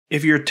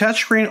If your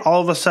touchscreen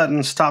all of a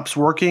sudden stops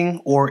working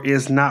or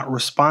is not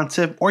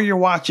responsive, or your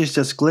watch is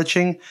just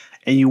glitching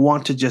and you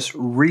want to just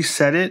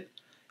reset it,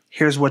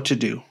 here's what to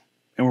do.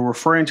 And we're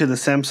referring to the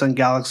Samsung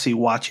Galaxy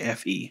Watch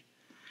FE.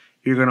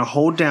 You're going to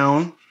hold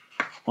down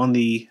on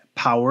the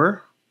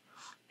power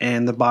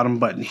and the bottom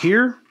button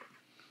here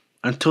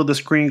until the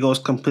screen goes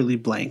completely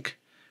blank.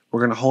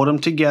 We're going to hold them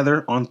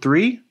together on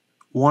 3.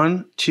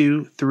 1,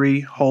 2,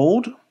 3,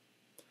 hold.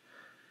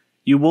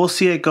 You will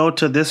see it go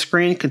to this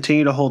screen.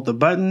 Continue to hold the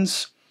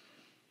buttons.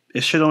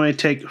 It should only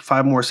take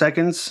 5 more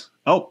seconds.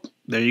 Oh,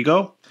 there you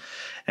go.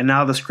 And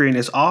now the screen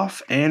is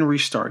off and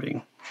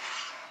restarting.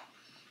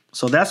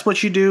 So that's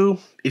what you do.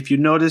 If you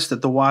notice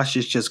that the watch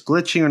is just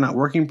glitching or not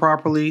working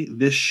properly,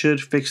 this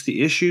should fix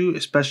the issue,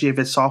 especially if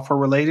it's software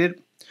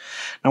related.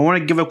 I want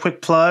to give a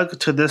quick plug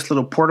to this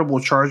little portable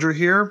charger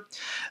here.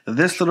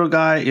 This little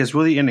guy is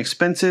really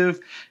inexpensive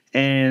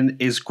and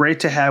is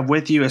great to have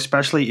with you,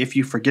 especially if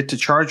you forget to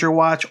charge your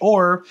watch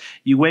or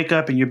you wake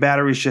up and your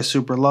battery is just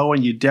super low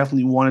and you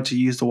definitely wanted to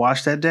use the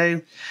watch that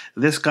day.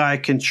 This guy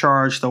can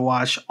charge the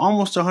watch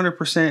almost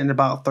 100% in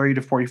about 30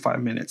 to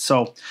 45 minutes.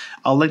 So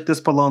I'll link this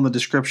below in the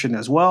description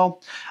as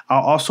well.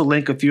 I'll also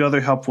link a few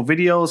other helpful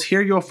videos.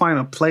 Here you'll find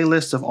a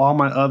playlist of all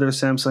my other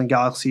Samsung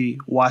Galaxy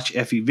Watch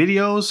FE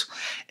videos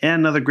and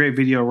another great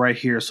video right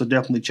here. So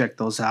definitely check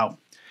those out.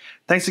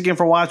 Thanks again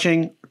for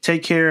watching.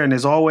 Take care, and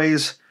as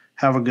always,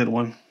 have a good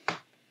one.